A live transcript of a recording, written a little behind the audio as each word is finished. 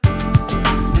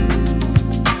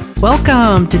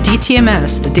Welcome to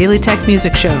DTMS, the Daily Tech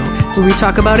Music Show, where we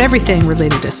talk about everything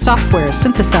related to software,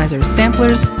 synthesizers,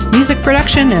 samplers, music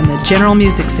production, and the general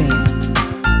music scene.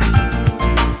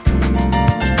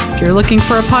 If you're looking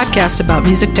for a podcast about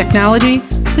music technology,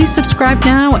 please subscribe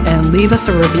now and leave us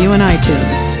a review in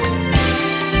iTunes.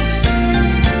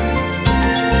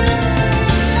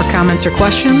 For comments or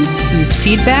questions, use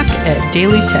feedback at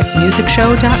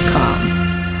dailytechmusicshow.com.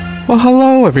 Well,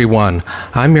 hello, everyone.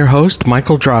 I'm your host,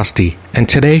 Michael Drosty, and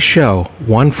today's show,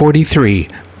 143,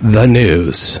 The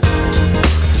News.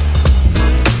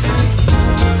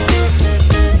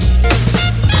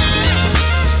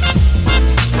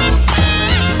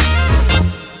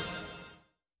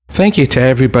 Thank you to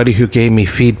everybody who gave me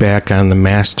feedback on the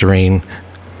mastering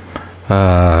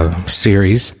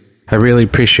series. I really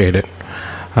appreciate it.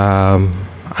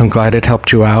 I'm glad it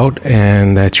helped you out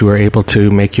and that you were able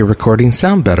to make your recording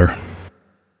sound better.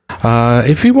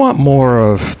 If you want more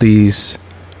of these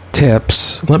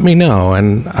tips, let me know,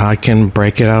 and I can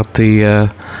break it out the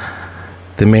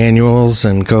manuals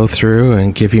and go through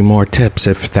and give you more tips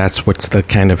if that's what's the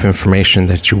kind of information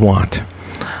that you want.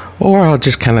 Or I'll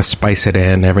just kind of spice it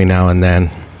in every now and then.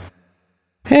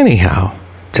 Anyhow,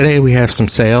 today we have some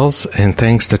sales and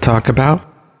things to talk about.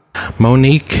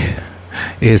 Monique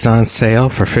is on sale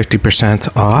for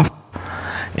 50% off,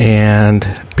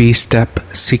 and B-Step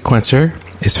Sequencer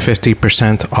is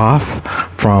 50% off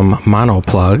from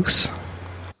Monoplugs.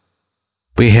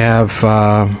 We have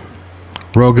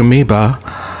Rogue Amoeba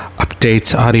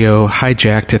updates Audio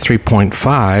Hijack to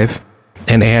 3.5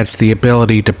 and adds the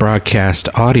ability to broadcast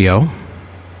audio.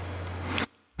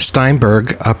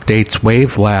 Steinberg updates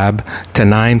WaveLab to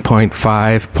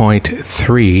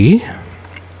 9.5.3.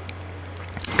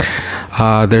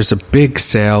 There's a big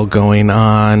sale going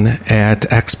on at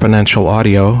Exponential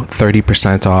Audio,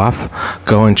 30% off.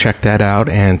 Go and check that out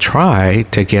and try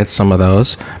to get some of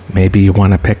those. Maybe you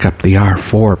want to pick up the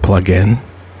R4 plugin.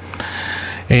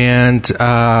 And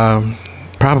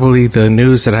probably the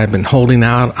news that I've been holding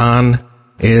out on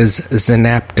is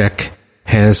Synaptic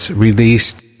has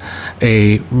released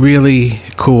a really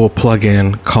cool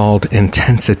plugin called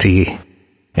Intensity.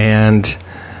 And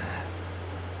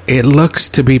it looks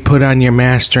to be put on your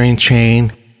mastering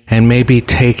chain and maybe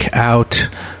take out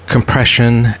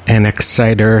compression and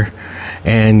exciter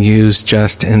and use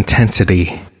just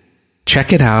intensity.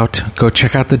 Check it out. Go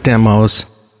check out the demos.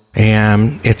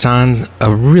 And it's on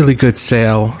a really good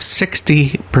sale,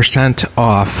 60%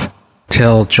 off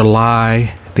till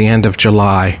July, the end of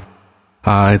July.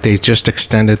 They just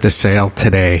extended the sale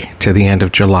today to the end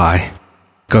of July.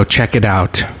 Go check it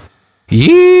out.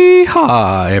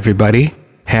 Yeehaw, everybody.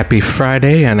 Happy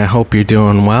Friday, and I hope you're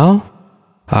doing well.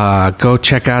 Go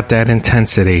check out that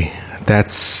Intensity.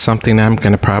 That's something I'm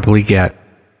going to probably get.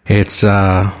 It's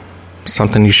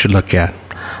something you should look at.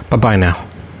 Bye-bye now.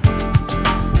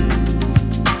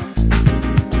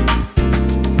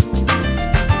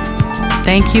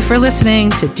 Thank you for listening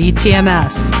to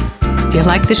DTMS. If you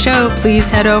like the show, please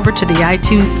head over to the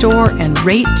iTunes Store and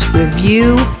rate,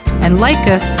 review, and like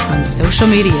us on social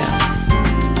media.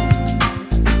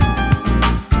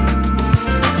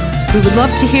 We would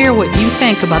love to hear what you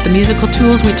think about the musical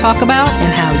tools we talk about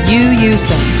and how you use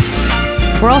them.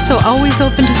 We're also always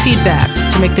open to feedback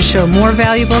to make the show more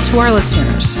valuable to our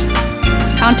listeners.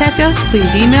 Contact us,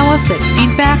 please email us at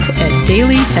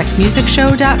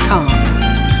feedback@dailytechmusicshow.com.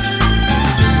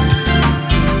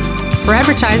 For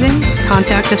advertising,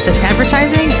 contact us at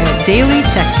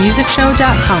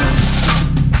advertising@dailytechmusicshow.com.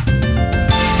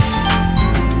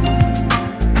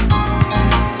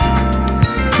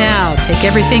 Now, take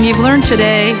everything you've learned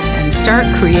today and start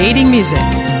creating music.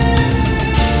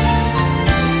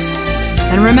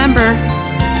 And remember,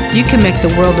 you can make the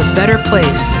world a better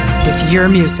place with your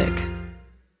music.